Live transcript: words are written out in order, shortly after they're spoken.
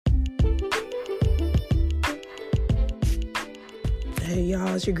Hey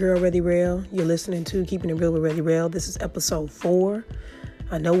y'all, it's your girl Reddy Rail. You're listening to Keeping It Real with Reddy Rail. This is episode 4.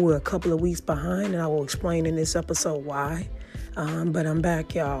 I know we're a couple of weeks behind, and I will explain in this episode why. But I'm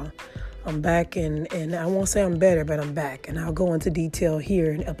back, y'all. I'm back, and I won't say I'm better, but I'm back. And I'll go into detail here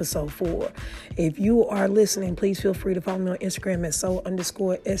in episode 4. If you are listening, please feel free to follow me on Instagram at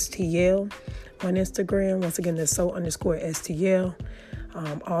so_STL. On Instagram, once again, that's so_STL.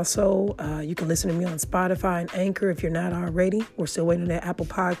 Also, you can listen to me on Spotify and Anchor if you're not already. We're still waiting on that Apple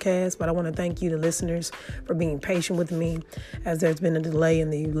Podcast, but I want to thank you, the listeners, for being patient with me as there's been a delay in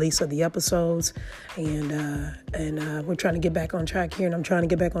the release of the episodes. And we're trying to get back on track here, and I'm trying to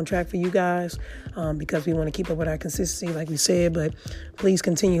get back on track for you guys because we want to keep up with our consistency, like we said. But please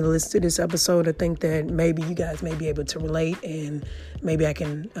continue to listen to this episode. I think that maybe you guys may be able to relate, and maybe I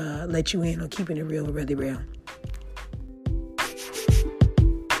can let you in on keeping it real with Reddy Rail.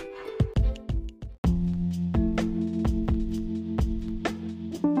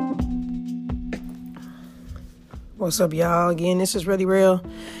 What's up, y'all? Again, this is Reddy Rail.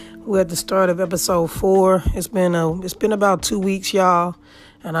 We're at the start of episode 4. It's been about 2 weeks, y'all,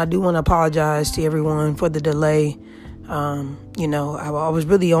 and I do want to apologize to everyone for the delay. I was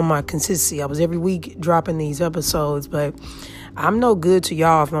really on my consistency. I was every week dropping these episodes, but I'm no good to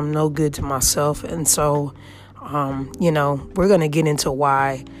y'all if I'm no good to myself. And so, we're going to get into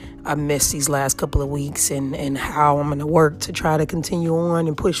why I missed these last couple of weeks and how I'm going to work to try to continue on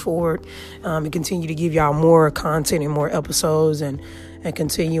and push forward and continue to give y'all more content and more episodes and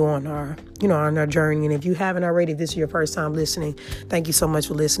continue on our journey. And if you haven't already, if this is your first time listening, thank you so much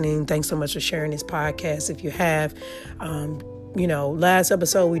for listening. Thanks so much for sharing this podcast. If you have, last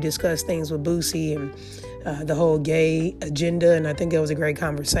episode we discussed things with Boosie and the whole gay agenda, and I think it was a great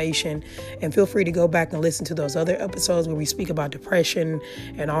conversation. And feel free to go back and listen to those other episodes where we speak about depression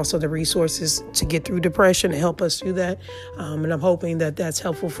and also the resources to get through depression to help us do that. And I'm hoping that that's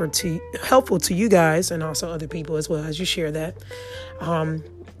helpful to you guys and also other people as well as you share that.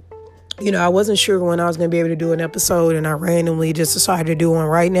 I wasn't sure when I was going to be able to do an episode, and I randomly just decided to do one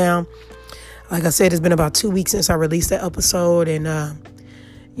right now. Like I said, it's been about 2 weeks since I released that episode, and I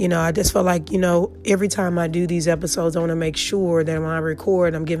just felt like, every time I do these episodes, I want to make sure that when I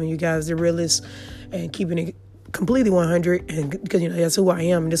record, I'm giving you guys the realest and keeping it completely 100. And because, that's who I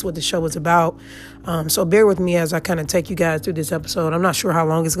am. And this is what the show is about. So bear with me as I kind of take you guys through this episode. I'm not sure how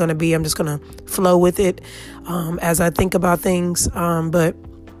long it's going to be. I'm just going to flow with it as I think about things. But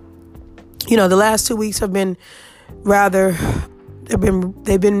the last 2 weeks have been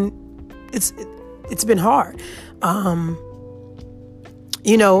it's been hard.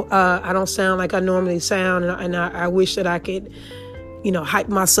 I don't sound like I normally sound, and I wish that I could, hype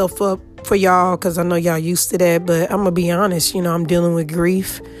myself up for y'all, because I know y'all used to that. But I'm going to be honest, I'm dealing with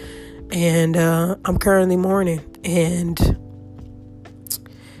grief, and I'm currently mourning. And,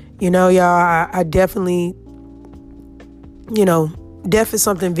 y'all, I definitely, death is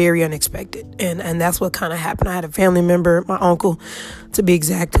something very unexpected. And that's what kind of happened. I had a family member, my uncle, to be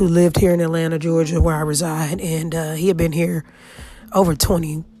exact, who lived here in Atlanta, Georgia, where I reside. And he had been here over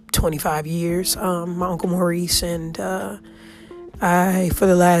 25 years, my Uncle Maurice, and I, for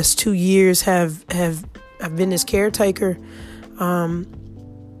the last 2 years, I've been his caretaker, they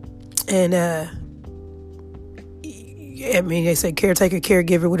say caretaker,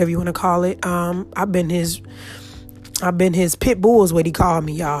 caregiver, whatever you want to call it. I've been his pit bull is what he called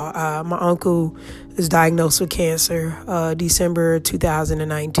me, y'all. My uncle is diagnosed with cancer, December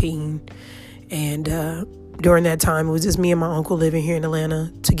 2019, and during that time, it was just me and my uncle living here in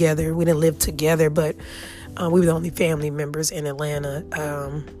Atlanta together. We didn't live together, but we were the only family members in Atlanta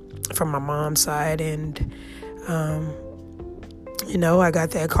from my mom's side. And, I got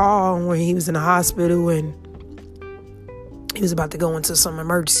that call when he was in the hospital, and he was about to go into some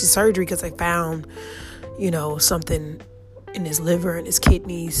emergency surgery because they found, something in his liver and his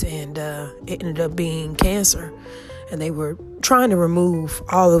kidneys, and it ended up being cancer. And they were trying to remove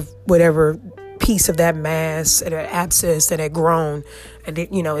all of whatever piece of that mass, that abscess that had grown. And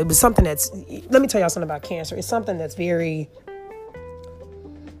it was something let me tell y'all something about cancer. It's something that's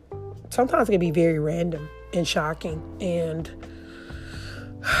sometimes it can be very random and shocking. And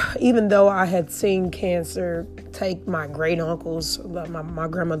even though I had seen cancer take my great uncles, my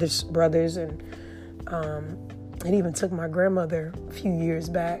grandmother's brothers, and it even took my grandmother a few years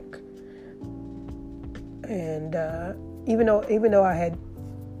back. And even though I had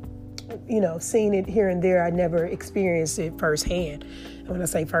seen it here and there, I never experienced it firsthand. And when I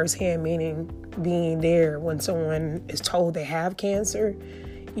say firsthand, meaning being there when someone is told they have cancer,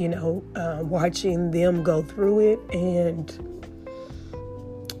 watching them go through it, and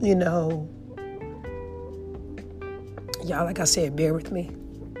Y'all, like I said, bear with me.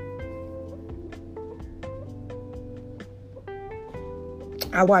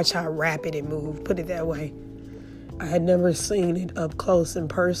 I watched how rapid it moved, put it that way. I had never seen it up close and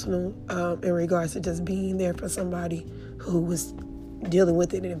personal in regards to just being there for somebody who was dealing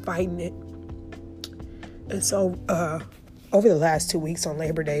with it and fighting it. And so over the last 2 weeks on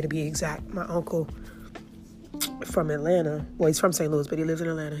Labor Day, to be exact, my uncle from Atlanta, well, he's from St. Louis, but he lives in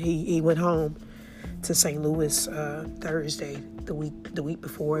Atlanta. He went home to St. Louis Thursday, the week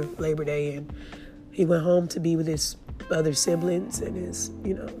before Labor Day, and he went home to be with his other siblings and his,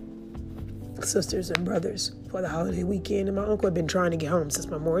 sisters and brothers for the holiday weekend. And my uncle had been trying to get home since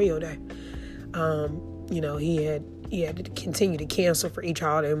Memorial Day. He had to continue to cancel for each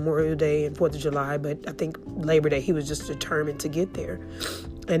holiday, Memorial Day and 4th of July, but I think Labor Day he was just determined to get there.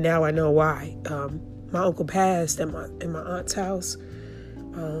 And now I know why. My uncle passed in my aunt's house.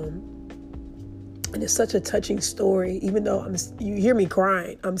 And it's such a touching story, even though you hear me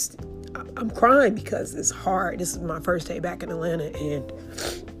crying. I'm crying because it's hard. This is my first day back in Atlanta, and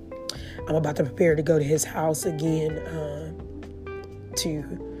I'm about to prepare to go to his house again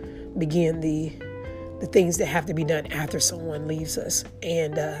to begin the things that have to be done after someone leaves us.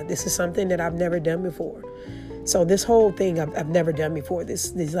 And this is something that I've never done before. So this whole thing I've never done before,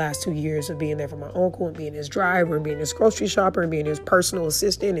 these last 2 years of being there for my uncle and being his driver and being his grocery shopper and being his personal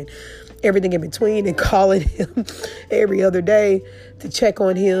assistant and everything in between, and calling him every other day to check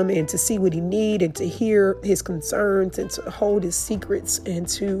on him and to see what he needs and to hear his concerns and to hold his secrets and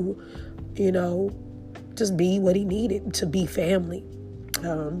to, just be what he needed to be family.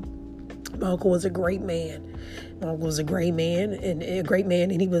 My uncle was a great man. And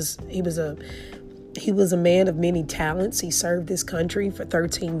he was a man of many talents. He served this country for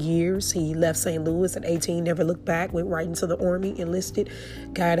 13 years. He left St. Louis at 18, never looked back, went right into the Army, enlisted,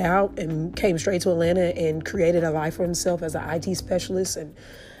 got out, and came straight to Atlanta and created a life for himself as an IT specialist. And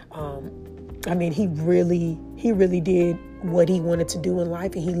he really did what he wanted to do in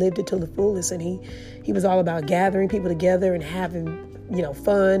life, and he lived it to the fullest. And he was all about gathering people together and having,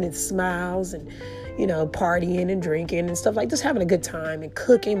 fun and smiles and, partying and drinking and stuff, like just having a good time and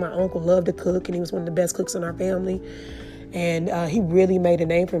cooking. My uncle loved to cook, and he was one of the best cooks in our family. And he really made a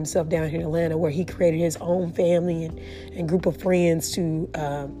name for himself down here in Atlanta, where he created his own family and group of friends to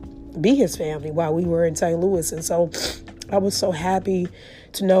be his family while we were in St. Louis. And so I was so happy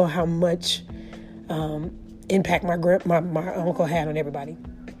to know how much impact my uncle had on everybody,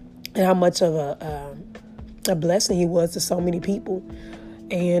 and how much of a blessing he was to so many people.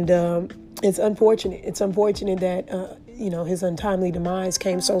 And it's unfortunate. It's unfortunate that his untimely demise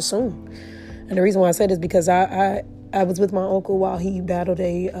came so soon. And the reason why I said this is because I was with my uncle while he battled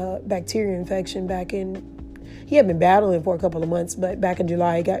a bacteria infection he had been battling for a couple of months, but back in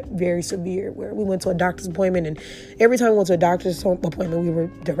July it got very severe, where we went to a doctor's appointment, and every time we went to a doctor's appointment, we were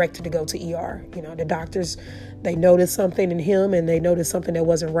directed to go to ER. The doctors, they noticed something in him, and they noticed something that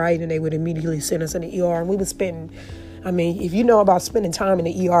wasn't right, and they would immediately send us in the ER. And we would spend, if you know about spending time in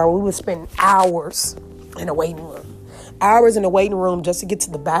the ER, we would spend hours in a waiting room. Hours in a waiting room just to get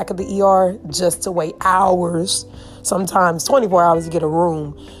to the back of the ER, just to wait hours, sometimes 24 hours to get a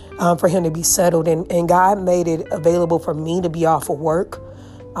room for him to be settled. And God made it available for me to be off of work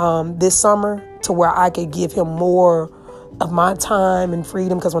this summer, to where I could give him more of my time and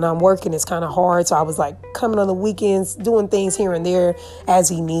freedom, because when I'm working, it's kind of hard. So I was like coming on the weekends, doing things here and there as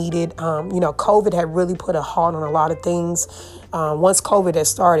he needed. COVID had really put a halt on a lot of things. Once COVID had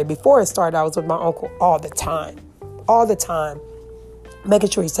started, before it started, I was with my uncle all the time,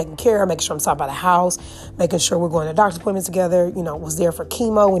 making sure he's taken care of, making sure I'm stopped by the house, making sure we're going to doctor's appointments together, was there for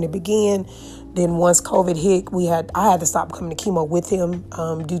chemo when it began. Then once COVID hit, I had to stop coming to chemo with him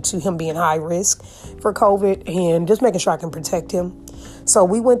due to him being high risk for COVID, and just making sure I can protect him. So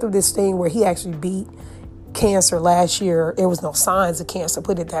we went through this thing where he actually beat cancer last year. There was no signs of cancer,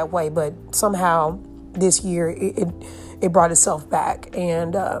 put it that way, but somehow this year it brought itself back.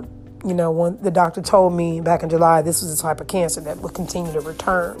 And when the doctor told me back in July this was the type of cancer that would continue to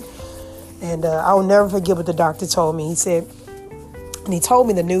return. And I will never forget what the doctor told me. He said, and he told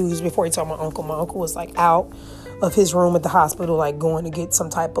me the news before he told my uncle. My uncle was like out of his room at the hospital, like going to get some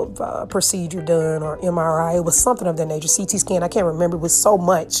type of procedure done, or MRI. It was something of that nature, CT scan. I can't remember. It was so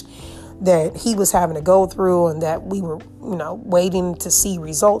much that he was having to go through, and that we were, waiting to see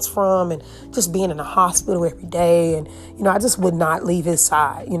results from, and just being in the hospital every day. And, I just would not leave his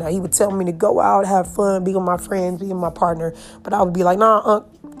side. He would tell me to go out, have fun, be with my friends, be with my partner. But I would be like, nah,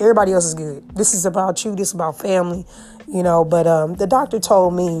 everybody else is good. This is about you. This is about family, But the doctor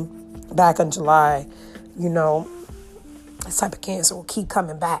told me back in July, this type of cancer will keep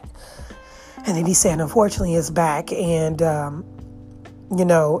coming back. And then he said, unfortunately, it's back. And,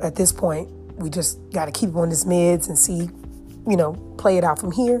 at this point, we just got to keep him on his meds and see, play it out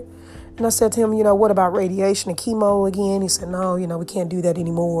from here. And I said to him, what about radiation and chemo again? He said, no, we can't do that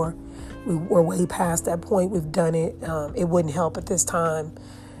anymore. We're way past that point. We've done it. It wouldn't help at this time.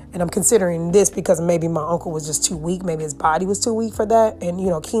 And I'm considering this because maybe my uncle was just too weak. Maybe his body was too weak for that. And,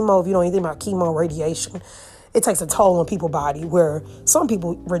 chemo, if you know anything about chemo, radiation, it takes a toll on people's body, where some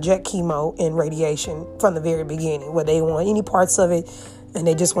people reject chemo and radiation from the very beginning, where they don't want any parts of it and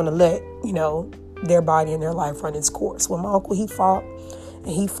they just want to let, their body and their life run its course. Well, my uncle, he fought.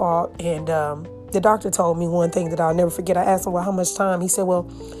 And the doctor told me one thing that I'll never forget. I asked him, well, how much time? He said, well,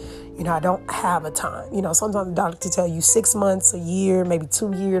 I don't have a time. Sometimes the doctor tell you 6 months, a year, maybe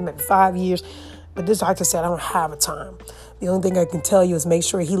 2 years, maybe 5 years. But this doctor said, I don't have a time. The only thing I can tell you is make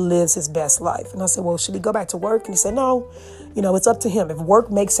sure he lives his best life. And I said, well, should he go back to work? And he said, no, it's up to him. If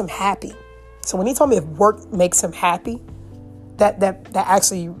work makes him happy. So when he told me if work makes him happy, that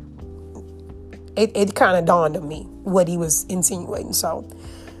actually, it kind of dawned on me what he was insinuating. So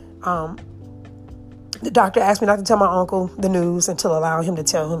the doctor asked me not to tell my uncle the news until allowing him to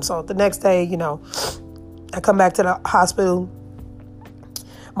tell him. So the next day, I come back to the hospital.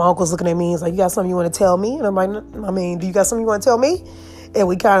 My uncle's looking at me. He's like, you got something you want to tell me? And I'm like, do you got something you want to tell me? And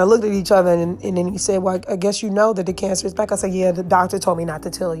we kind of looked at each other. And then he said, well, I guess that the cancer is back. I said, yeah, the doctor told me not to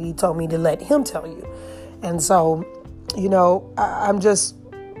tell you. He told me to let him tell you. And so, I'm just,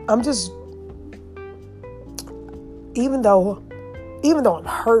 even though I'm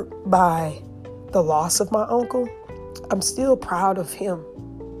hurt by the loss of my uncle, I'm still proud of him.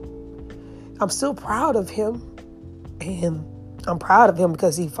 And I'm proud of him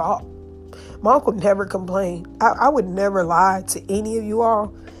because he fought. My uncle never complained. I would never lie to any of you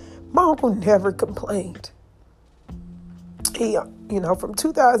all. My uncle never complained. He, from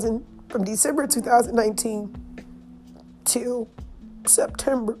December 2019 till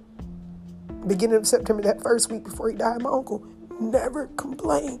beginning of September, that first week before he died, my uncle never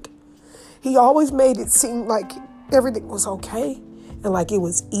complained. He always made it seem like everything was okay and like it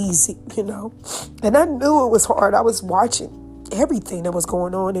was easy, And I knew it was hard. I was watching everything that was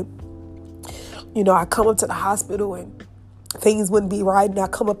going on. And, I come up to the hospital and things wouldn't be right. And I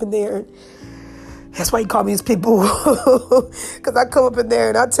come up in there. And that's why you call me his pit bull. Because I come up in there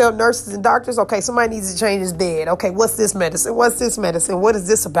and I tell nurses and doctors, okay, somebody needs to change his bed. Okay, what's this medicine? What's this medicine? What is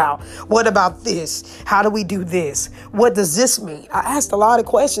this about? What about this? How do we do this? What does this mean? I asked a lot of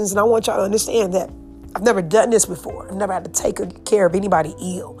questions, and I want y'all to understand that I've never done this before. I've never had to take care of anybody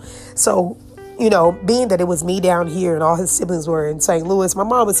ill. So, being that it was me down here and all his siblings were in St. Louis, my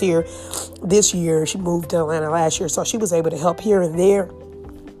mom was here this year. She moved to Atlanta last year, so she was able to help here and there,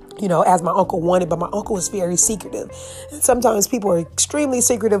 as my uncle wanted. But my uncle was very secretive. And sometimes people are extremely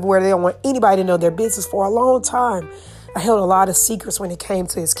secretive where they don't want anybody to know their business. For a long time, I held a lot of secrets when it came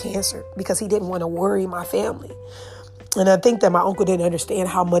to his cancer because he didn't want to worry my family. And I think that my uncle didn't understand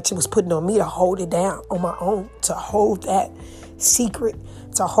how much it was putting on me to hold it down on my own, to hold that secret,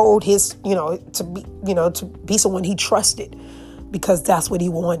 to hold his, to be someone he trusted, because that's what he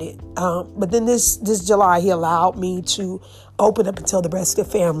wanted. But then this July, he allowed me to open up and tell the rest of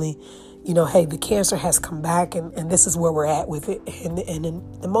the family, hey, the cancer has come back and this is where we're at with it. And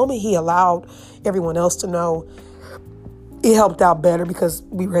in the moment he allowed everyone else to know, it helped out better because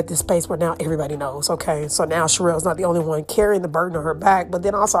we were at this space where now everybody knows. Okay, so now Sherelle's not the only one carrying the burden on her back, but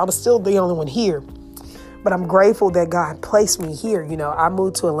then also I was still the only one here. But I'm grateful that God placed me here. I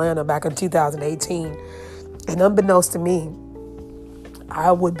moved to Atlanta back in 2018, and unbeknownst to me,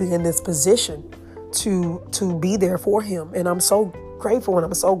 I would be in this position to be there for him. And I'm so grateful and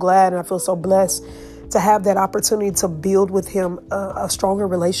I'm so glad and I feel so blessed to have that opportunity to build with him a stronger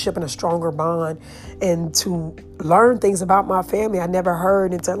relationship and a stronger bond, and to learn things about my family I never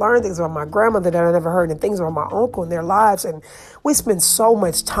heard, and to learn things about my grandmother that I never heard, and things about my uncle and their lives. And we spend so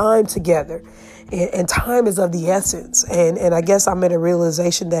much time together, and time is of the essence. And I guess I'm at a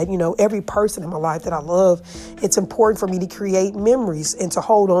realization that, every person in my life that I love, it's important for me to create memories and to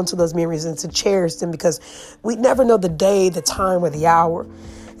hold on to those memories and to cherish them, because we never know the day, the time, or the hour.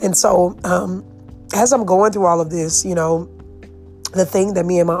 And so, as I'm going through all of this, the thing that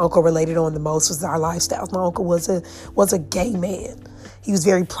me and my uncle related on the most was our lifestyles. My uncle was a gay man. He was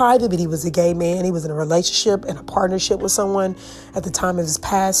very private, but he was a gay man. He was in a relationship and a partnership with someone at the time of his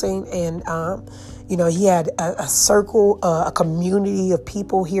passing. And, he had a circle, a community of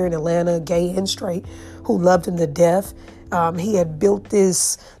people here in Atlanta, gay and straight, who loved him to death. He had built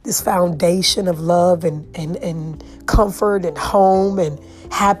this foundation of love and comfort and home, and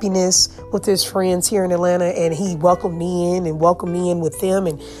happiness with his friends here in Atlanta, and he welcomed me in with them,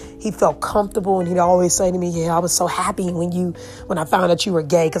 and he felt comfortable, and he'd always say to me, yeah, I was so happy when I found out you were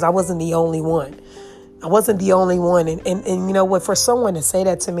gay, because I wasn't the only one. And you know what, for someone to say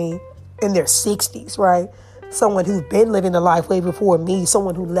that to me in their 60s, right? Someone who's been living the life way before me,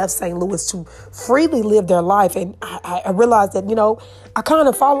 someone who left St. Louis to freely live their life. And I realized that, I kind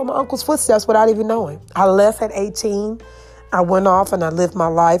of followed my uncle's footsteps without even knowing. I left at 18. I went off and I lived my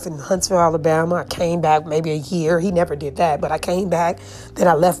life in Huntsville, Alabama. I came back maybe a year. He never did that, but I came back. Then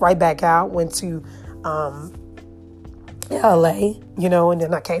I left right back out, went to LA, and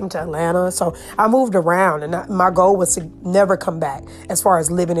then I came to Atlanta. So I moved around, and my goal was to never come back as far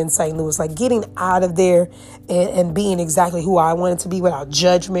as living in St. Louis, like getting out of there and being exactly who I wanted to be without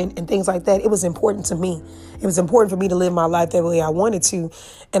judgment and things like that. It was important to me. It was important for me to live my life that way I wanted to.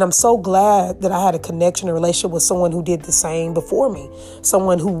 And I'm so glad that I had a connection, a relationship with someone who did the same before me,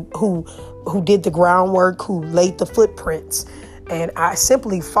 someone who did the groundwork, who laid the footprints. And I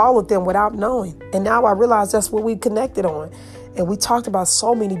simply followed them without knowing. And now I realize that's what we connected on. And we talked about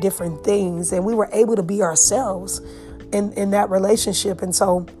so many different things, and we were able to be ourselves in that relationship. And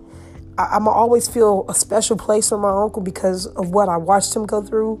so I'm always feel a special place for my uncle because of what I watched him go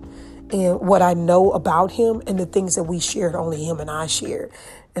through and what I know about him and the things that we shared, only him and I shared.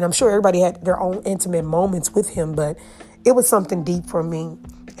 And I'm sure everybody had their own intimate moments with him, but it was something deep for me.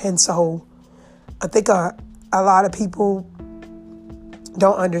 And so I think a lot of people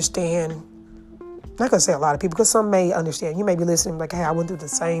don't understand. I'm not going to say a lot of people, because some may understand. You may be listening like, hey, I went through the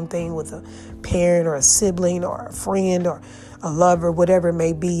same thing with a parent or a sibling or a friend or a lover, whatever it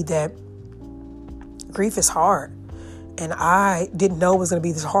may be, that grief is hard. And I didn't know it was going to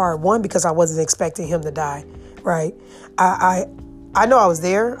be this hard. One, because I wasn't expecting him to die, right? I know I was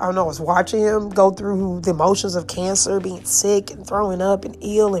there. I know I was watching him go through the emotions of cancer, being sick and throwing up and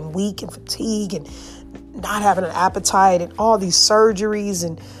ill and weak and fatigued and not having an appetite and all these surgeries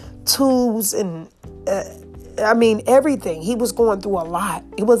and tubes and everything. He was going through a lot.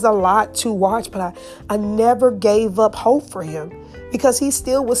 It was a lot to watch, but I never gave up hope for him because he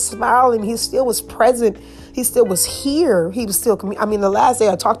still was smiling. He still was present. He still was here. He was still, the last day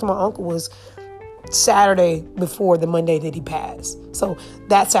I talked to my uncle was Saturday before the Monday that he passed. So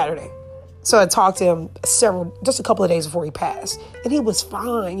that Saturday. So I talked to him just a couple of days before he passed. And he was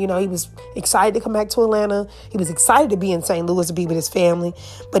fine. He was excited to come back to Atlanta. He was excited to be in St. Louis to be with his family.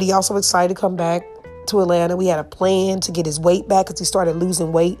 But he also was excited to come back to Atlanta. We had a plan to get his weight back because he started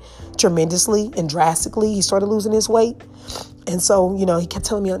losing weight tremendously and drastically. He started losing his weight. And so, he kept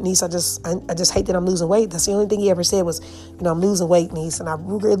telling me, niece, I just hate that I'm losing weight. That's the only thing he ever said was, I'm losing weight, niece. And I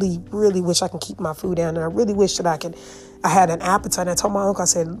really, really wish I can keep my food down. And I really wish that I had an appetite. And I told my uncle, I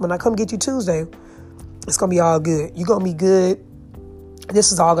said, when I come get you Tuesday, it's going to be all good. You're going to be good.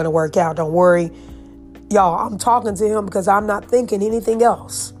 This is all going to work out. Don't worry. Y'all, I'm talking to him because I'm not thinking anything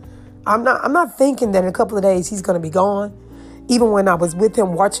else. I'm not thinking that in a couple of days he's going to be gone. Even when I was with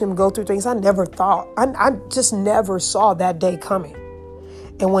him, watching him go through things, I never thought, I just never saw that day coming.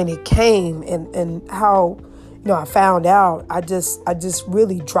 And when it came and how, I found out, I just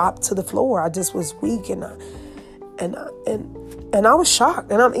really dropped to the floor. I just was weak and I was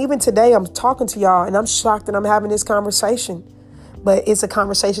shocked. And even today, I'm talking to y'all and I'm shocked that I'm having this conversation. But it's a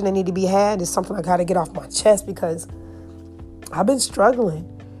conversation that need to be had. It's something I got to get off my chest because I've been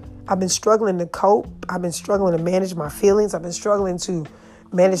struggling. I've been struggling to cope. I've been struggling to manage my feelings. I've been struggling to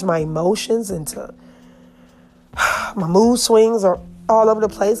manage my emotions and my mood swings are all over the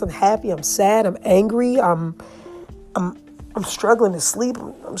place. I'm happy. I'm sad. I'm angry. I'm struggling to sleep.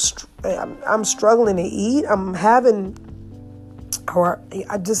 I'm struggling to eat. I'm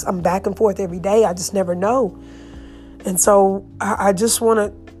back and forth every day. I just never know. And so I just want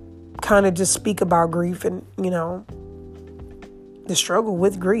to kind of just speak about grief and, the struggle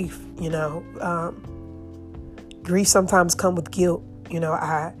with grief. Grief sometimes come with guilt.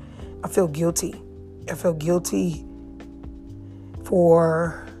 I feel guilty. I feel guilty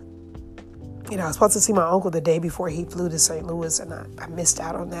for, I was supposed to see my uncle the day before he flew to St. Louis, and I missed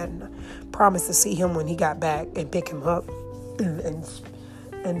out on that. And I promised to see him when he got back and pick him up and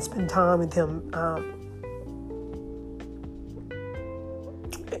spend time with him.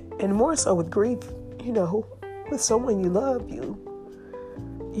 And more so with grief, with someone you love,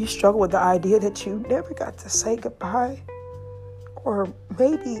 you struggle with the idea that you never got to say goodbye. Or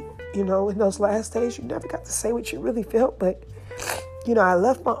maybe, in those last days, you never got to say what you really felt. But, I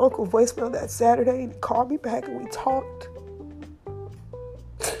left my uncle voicemail that Saturday and he called me back and we talked.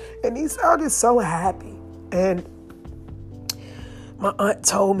 And he sounded so happy. And my aunt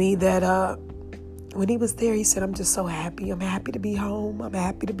told me that when he was there, he said, I'm just so happy. I'm happy to be home. I'm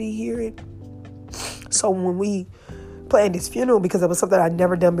happy to be here. And so when we planned his funeral, because it was something I'd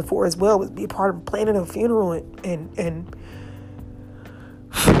never done before as well, was be a part of planning a funeral and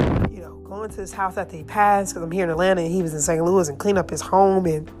going to his house after he passed, because I'm here in Atlanta and he was in St. Louis, and clean up his home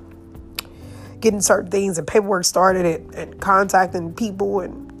and getting certain things and paperwork started and contacting people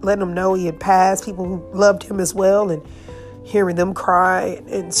and letting them know he had passed, people who loved him as well, and hearing them cry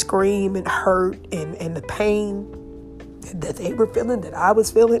and scream and hurt and the pain that they were feeling, that I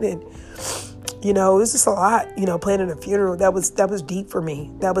was feeling. And, it was just a lot, planning a funeral. That was deep for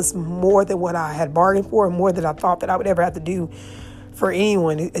me. That was more than what I had bargained for and more than I thought that I would ever have to do for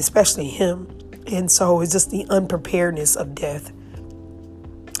anyone, especially him. And so it's just the unpreparedness of death.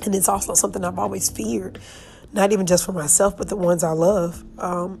 And it's also something I've always feared, not even just for myself, but the ones I love.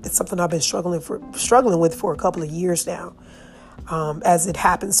 It's something I've been struggling with for a couple of years now. As it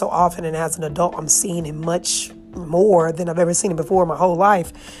happens so often, and as an adult, I'm seeing it much more than I've ever seen it before in my whole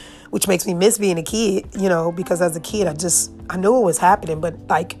life, which makes me miss being a kid, because as a kid, I knew it was happening. But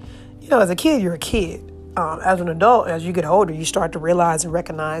as a kid, you're a kid. As an adult, as you get older, you start to realize and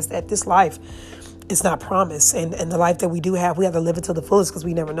recognize that this life is not promised. And the life that we do have, we have to live it to the fullest, because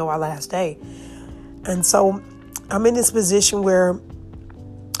we never know our last day. And so I'm in this position where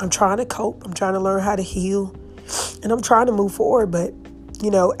I'm trying to cope. I'm trying to learn how to heal. And I'm trying to move forward. But,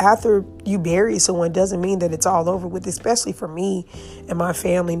 after you bury someone doesn't mean that it's all over with, especially for me and my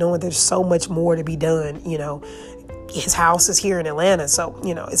family, knowing there's so much more to be done. His house is here in Atlanta. So,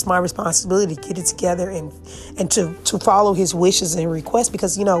 it's my responsibility to get it together and to follow his wishes and requests.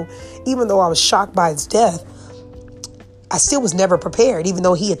 Because, even though I was shocked by his death, I still was never prepared, even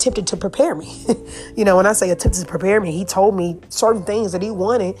though he attempted to prepare me. When I say attempted to prepare me, he told me certain things that he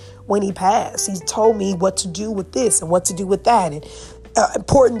wanted when he passed. He told me what to do with this and what to do with that, and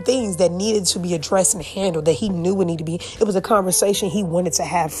important things that needed to be addressed and handled that he knew would need to be. It was a conversation he wanted to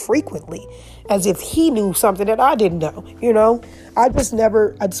have frequently, as if he knew something that I didn't know. I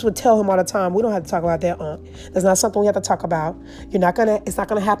just would tell him all the time, we don't have to talk about that, Aunt. That's not something we have to talk about. It's not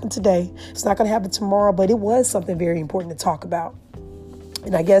going to happen today. It's not going to happen tomorrow, but it was something very important to talk about.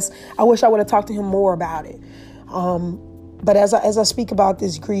 And I guess I wish I would have talked to him more about it. But as I speak about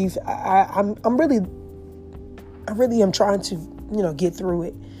this grief, I really am trying to, get through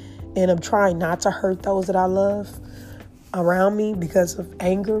it. And I'm trying not to hurt those that I love around me because of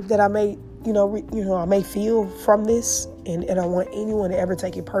anger that I may, I may feel from this. And I don't want anyone to ever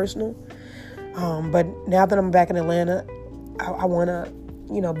take it personal. But now that I'm back in Atlanta, I want to,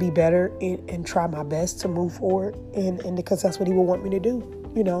 be better and try my best to move forward. And because that's what he would want me to do.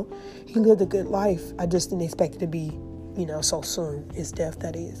 He lived a good life. I just didn't expect it to be, so soon. His death,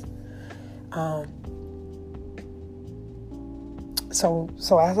 that is. So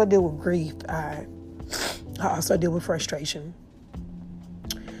as I deal with grief, I also deal with frustration.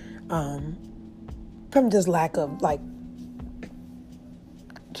 From just lack of,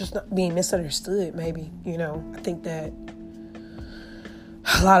 just not being misunderstood, maybe. I think that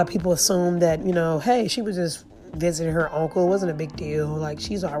a lot of people assume that, hey, she was just visiting her uncle. It wasn't a big deal.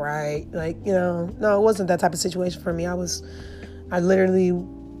 She's all right. No, it wasn't that type of situation for me. I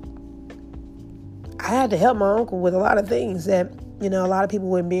had to help my uncle with a lot of things that, a lot of people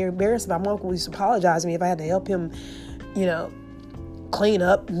would be embarrassed about. My uncle used to apologize to me if I had to help him, clean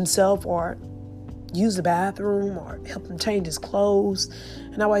up himself or use the bathroom or help him change his clothes.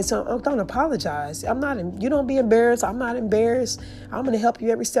 And I always tell him, don't apologize. You don't be embarrassed. I'm not embarrassed. I'm going to help you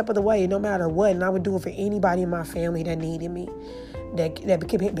every step of the way, no matter what. And I would do it for anybody in my family that needed me,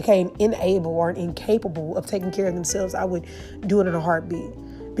 that became unable or incapable of taking care of themselves. I would do it in a heartbeat.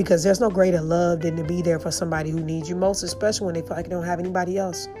 Because there's no greater love than to be there for somebody who needs you most, especially when they feel like they don't have anybody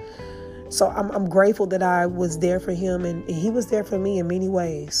else. So I'm grateful that I was there for him, and he was there for me in many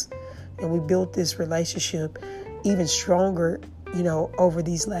ways. And we built this relationship even stronger, over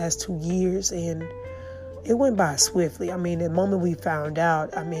these last 2 years. And it went by swiftly. The moment we found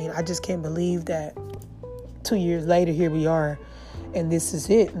out, I just can't believe that 2 years later, here we are, and this is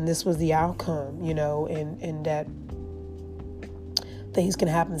it. And this was the outcome, and that things can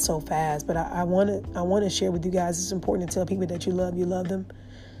happen so fast. But I want to share with you guys, it's important to tell people that you love them.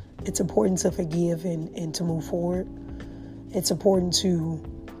 It's important to forgive and to move forward. It's important to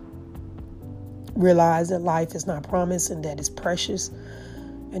realize that life is not promised and that it's precious,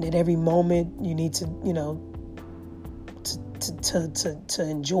 and that every moment you need to, to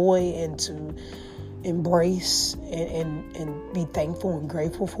enjoy and to embrace and be thankful and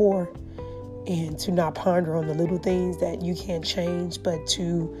grateful for. And to not ponder on the little things that you can't change, but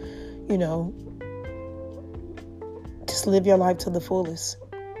to, just live your life to the fullest.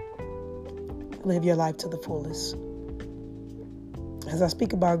 Live your life to the fullest. As I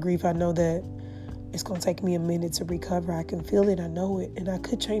speak about grief, I know that it's going to take me a minute to recover. I can feel it. I know it. And I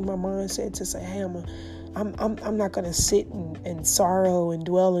could change my mindset to say, hey, I'm not going to sit and sorrow and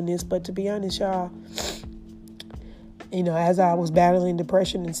dwell in this. But to be honest, y'all, as I was battling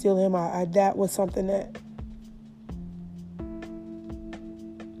depression and still am, that was something that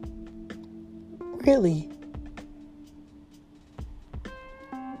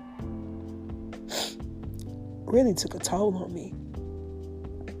really took a toll on me.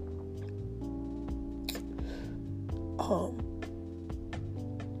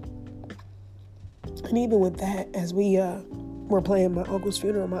 And even with that, as we were planning my uncle's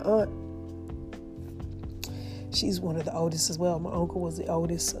funeral, my aunt, she's one of the oldest as well. My uncle was the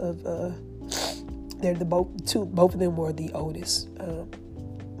oldest of, both of them were the oldest.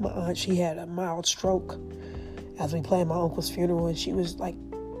 My aunt, she had a mild stroke as we planned my uncle's funeral, and she was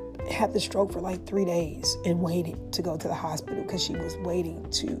had the stroke for 3 days and waited to go to the hospital because she was waiting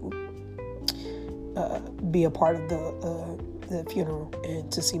to be a part of the funeral and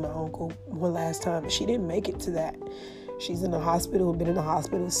to see my uncle one last time. She didn't make it to that. She's in the hospital, been in the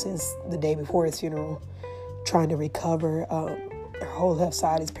hospital since the day before his funeral, trying to recover. Her whole left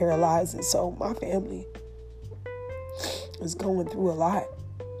side is paralyzed, and so my family is going through a lot.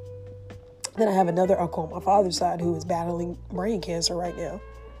 Then I have another uncle on my father's side who is battling brain cancer right now.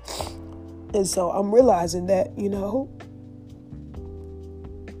 And so I'm realizing that,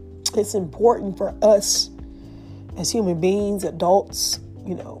 it's important for us as human beings, adults,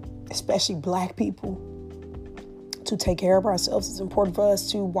 especially Black people, to take care of ourselves. It's important for us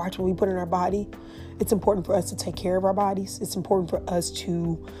to watch what we put in our body. It's important for us to take care of our bodies. It's important for us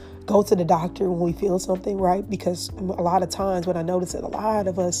to go to the doctor when we feel something, right? Because a lot of times what I notice that a lot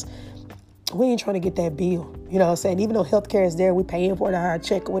of us, we ain't trying to get that bill. You know what I'm saying? Even though healthcare is there, we paying for it, our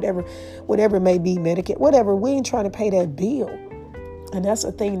check or whatever it may be, Medicaid, whatever, we ain't trying to pay that bill. And that's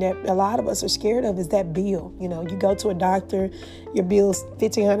the thing that a lot of us are scared of, is that bill. You go to a doctor, your bill's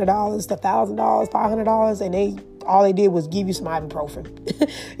 $1,500, $1,000, $500, and all they did was give you some ibuprofen.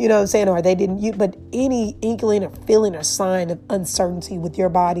 You know what I'm saying? Or they didn't. But any inkling or feeling or sign of uncertainty with your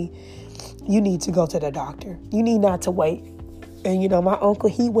body, you need to go to the doctor. You need not to wait. And my uncle,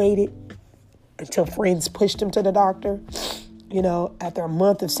 he waited until friends pushed him to the doctor. After a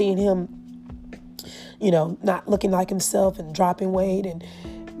month of seeing him, not looking like himself and dropping weight. And,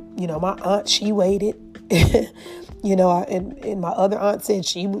 my aunt, she waited. And my other aunt said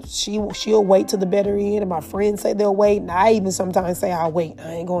she'll wait till the better end. And my friends say they'll wait. And I even sometimes say I'll wait.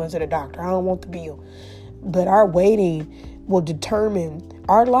 I ain't going to the doctor. I don't want the bill. But our waiting will determine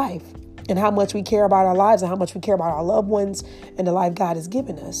our life and how much we care about our lives and how much we care about our loved ones and the life God has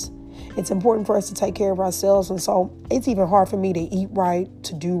given us. It's important for us to take care of ourselves. And so it's even hard for me to eat right,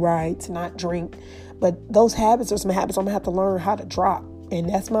 to do right, to not drink. But those habits are some habits I'm going to have to learn how to drop. And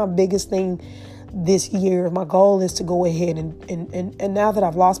that's my biggest thing this year. My goal is to go ahead and now that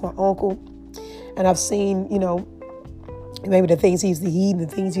I've lost my uncle and I've seen, maybe the things he used to eat and the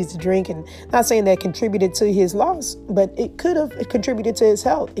things he used to drink, and not saying that contributed to his loss, but it could have contributed to his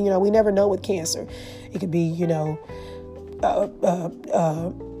health. We never know with cancer. It could be,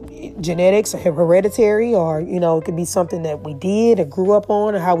 genetics or hereditary, or it could be something that we did or grew up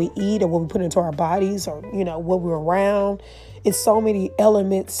on, or how we eat, or what we put into our bodies, or what we're around. It's so many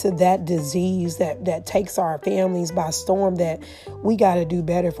elements to that disease that takes our families by storm, that we got to do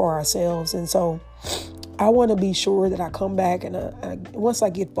better for ourselves. And so I want to be sure that I come back and once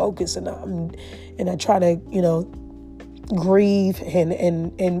I get focused and I try to grieve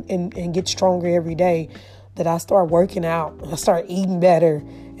and get stronger every day, that I start working out, I start eating better,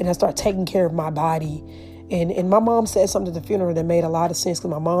 and I start taking care of my body. And my mom said something at the funeral that made a lot of sense,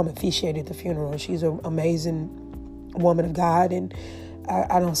 because my mom officiated the funeral. She's an amazing woman of God, and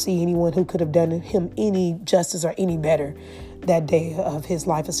I don't see anyone who could have done him any justice or any better that day of his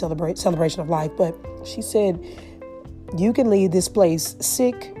life, a celebration of life. But she said, you can leave this place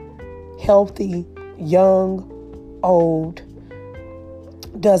sick, healthy, young, old,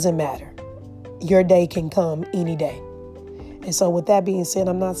 doesn't matter. Your day can come any day. And so with that being said,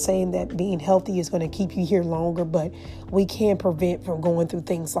 I'm not saying that being healthy is going to keep you here longer, but we can prevent from going through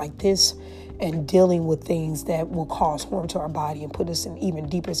things like this and dealing with things that will cause harm to our body and put us in even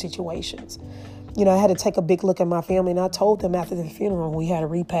deeper situations. I had to take a big look at my family, and I told them after the funeral, we had a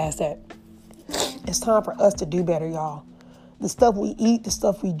repast, that it's time for us to do better, y'all. The stuff we eat, the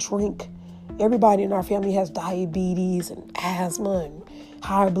stuff we drink, everybody in our family has diabetes and asthma and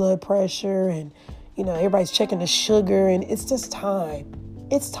high blood pressure, and everybody's checking the sugar, and it's just time.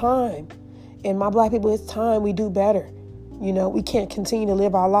 It's time. And my Black people, it's time we do better. You know, we can't continue to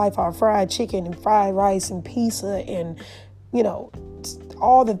live our life, our fried chicken and fried rice and pizza and, you know,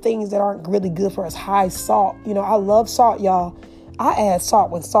 all the things that aren't really good for us. High salt. You know, I love salt, y'all. I add salt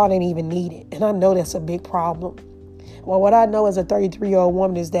when salt ain't even needed. And I know that's a big problem. Well, what I know as a 33-year-old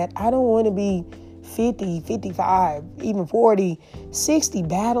woman is that I don't want to be 50, 55, even 40, 60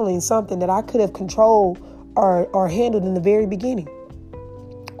 battling something that I could have controlled or handled in the very beginning.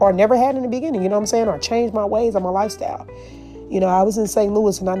 Or never had in the beginning, you know what I'm saying? Or changed my ways or my lifestyle. You know, I was in St.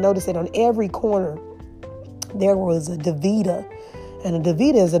 Louis and I noticed that on every corner there was a DaVita. And a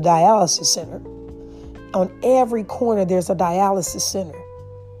DaVita is a dialysis center. On every corner there's a dialysis center.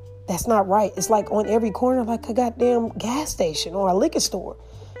 That's not right. It's like on every corner like a goddamn gas station or a liquor store.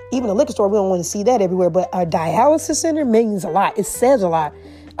 Even a liquor store, we don't want to see that everywhere. But a dialysis center means a lot. It says a lot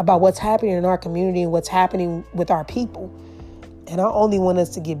about what's happening in our community and what's happening with our people. And I only want us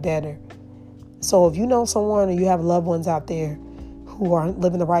to get better. So if you know someone or you have loved ones out there who aren't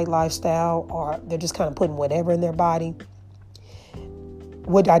living the right lifestyle or they're just kind of putting whatever in their body,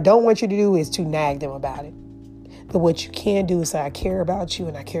 what I don't want you to do is to nag them about it. But what you can do is say, I care about you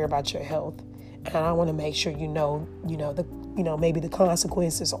and I care about your health. And I want to make sure maybe the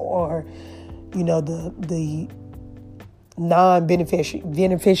consequences or, the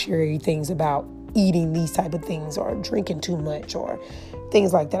non-beneficiary things about eating these type of things or drinking too much or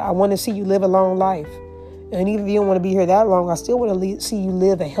things like that. I want to see you live a long life. And even if you don't want to be here that long, I still want to see you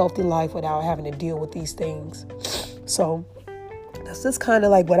live a healthy life without having to deal with these things. So that's just kind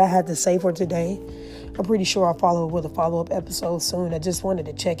of like what I had to say for today. I'm pretty sure I'll follow with a follow-up episode soon. I just wanted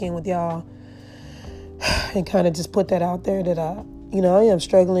to check in with y'all and kind of just put that out there that I am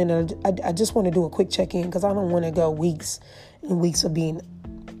struggling. And I just want to do a quick check-in because I don't want to go weeks and weeks of being,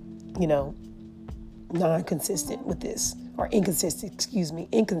 non-consistent with this or inconsistent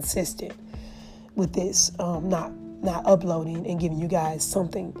with this, not uploading and giving you guys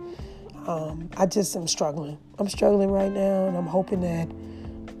something. I just am struggling. I'm struggling right now, and I'm hoping that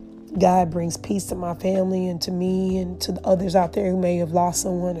God brings peace to my family and to me and to the others out there who may have lost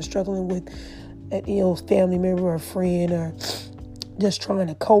someone or struggling with an ill family member or a friend or just trying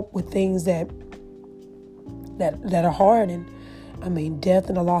to cope with things that are hard. And I mean, death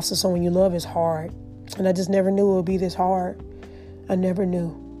and the loss of someone you love is hard. And I just never knew it would be this hard. I never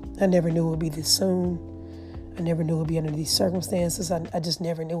knew it would be this soon. I never knew it would be under these circumstances. I just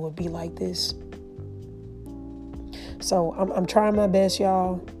never knew it would be like this. So I'm trying my best,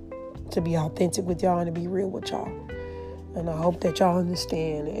 y'all, to be authentic with y'all and to be real with y'all. And I hope that y'all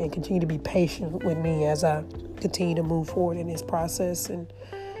understand and continue to be patient with me as I continue to move forward in this process. And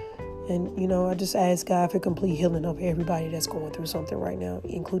I just ask God for complete healing of everybody that's going through something right now,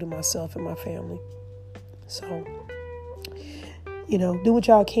 including myself and my family. So, do what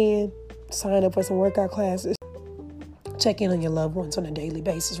y'all can. Sign up for some workout classes. Check in on your loved ones on a daily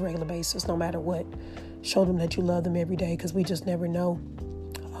basis, regular basis, no matter what. Show them that you love them every day because we just never know.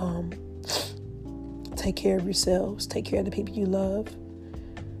 Take care of yourselves. Take care of the people you love.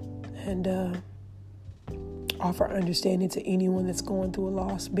 And offer understanding to anyone that's going through a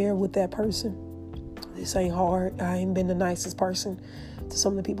loss. Bear with that person. This ain't hard. I ain't been the nicest person to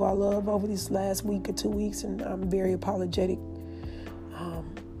some of the people I love over these last week or 2 weeks, and I'm very apologetic.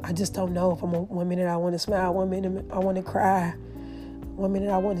 I just don't know if one minute I want to smile, one minute I want to cry, one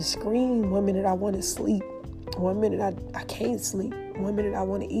minute I want to scream, one minute I want to sleep, one minute I can't sleep, one minute I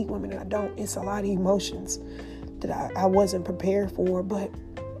want to eat, one minute I don't. It's a lot of emotions that I wasn't prepared for, but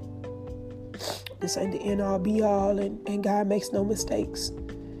this ain't the end all be all, and God makes no mistakes.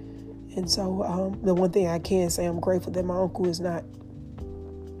 And so the one thing I can say, I'm grateful that my uncle is not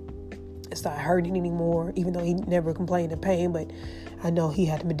hurting anymore, even though he never complained of pain, but I know he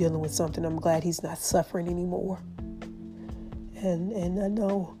had to be dealing with something. I'm glad he's not suffering anymore. And I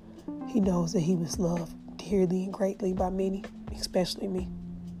know he knows that he was loved dearly and greatly by many, especially me.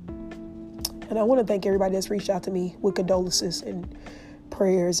 And I want to thank everybody that's reached out to me with condolences and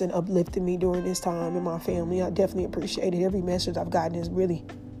prayers and uplifting me during this time and my family. I definitely appreciate it. Every message I've gotten has really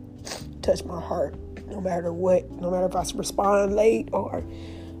touched my heart, no matter what, no matter if I respond late or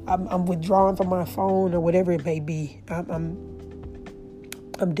I'm withdrawing from my phone or whatever it may be.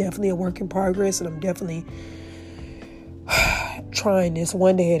 I'm definitely a work in progress, and I'm definitely trying this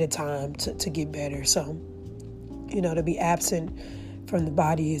one day at a time to get better. So, to be absent from the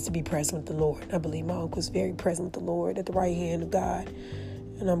body is to be present with the Lord. I believe my uncle was very present with the Lord at the right hand of God,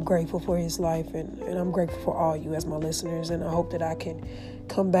 and I'm grateful for his life, and I'm grateful for all you as my listeners, and I hope that I can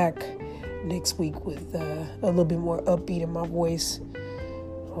come back next week with a little bit more upbeat in my voice.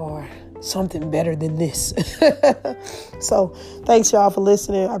 or something better than this. So thanks y'all for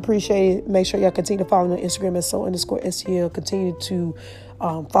listening. I appreciate it. Make sure y'all continue to follow me on Instagram at so_STL. Continue to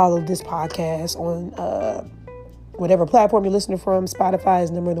follow this podcast on whatever platform you're listening from. Spotify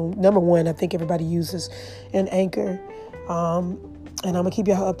is number one. I think everybody uses, and Anchor. And I'm going to keep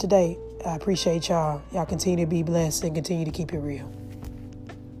y'all up to date. I appreciate y'all. Y'all continue to be blessed and continue to keep it real.